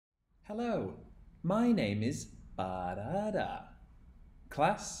Hello, my name is Barada.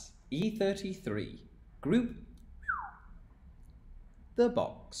 Class E33, Group The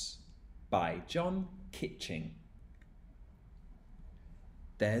Box by John Kitching.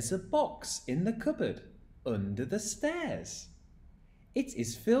 There's a box in the cupboard under the stairs. It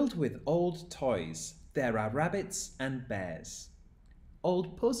is filled with old toys. There are rabbits and bears,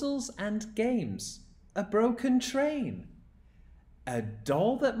 old puzzles and games, a broken train, a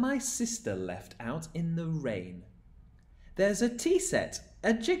doll that my sister left out in the rain. There's a tea set,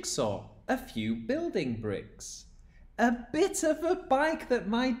 a jigsaw, a few building bricks, a bit of a bike that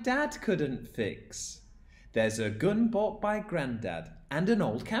my dad couldn't fix. There's a gun bought by Grandad and an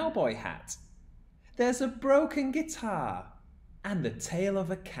old cowboy hat. There's a broken guitar and the tail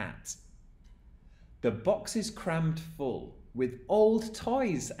of a cat. The box is crammed full with old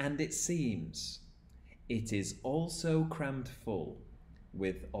toys, and it seems it is also crammed full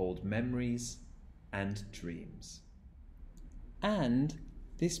with old memories and dreams. And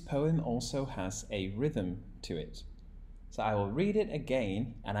this poem also has a rhythm to it. So I will read it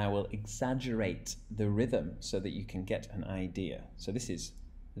again and I will exaggerate the rhythm so that you can get an idea. So this is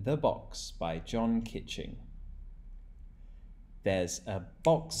The Box by John Kitching. There's a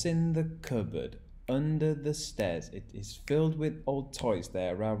box in the cupboard under the stairs. It is filled with old toys.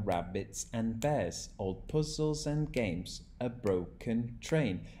 There are rabbits and bears, old puzzles and games, a broken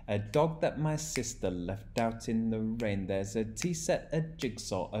train, a dog that my sister left out in the rain. There's a tea set, a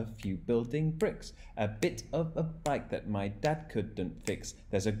jigsaw, a few building bricks, a bit of a bike that my dad couldn't fix.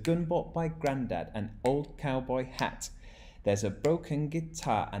 There's a gun bought by Grandad, an old cowboy hat. There's a broken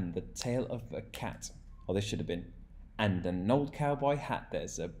guitar and the tail of a cat. Oh, this should have been and an old cowboy hat.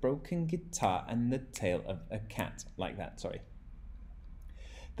 There's a broken guitar and the tail of a cat. Like that, sorry.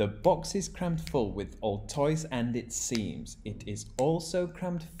 The box is crammed full with old toys, and it seems it is also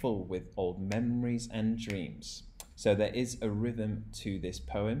crammed full with old memories and dreams. So there is a rhythm to this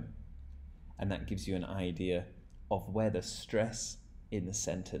poem, and that gives you an idea of where the stress in the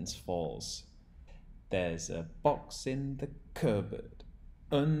sentence falls. There's a box in the cupboard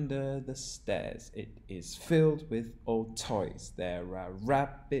under the stairs. It is filled with old toys. There are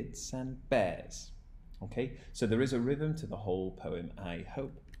rabbits and bears. Okay, so there is a rhythm to the whole poem. I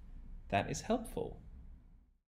hope that is helpful.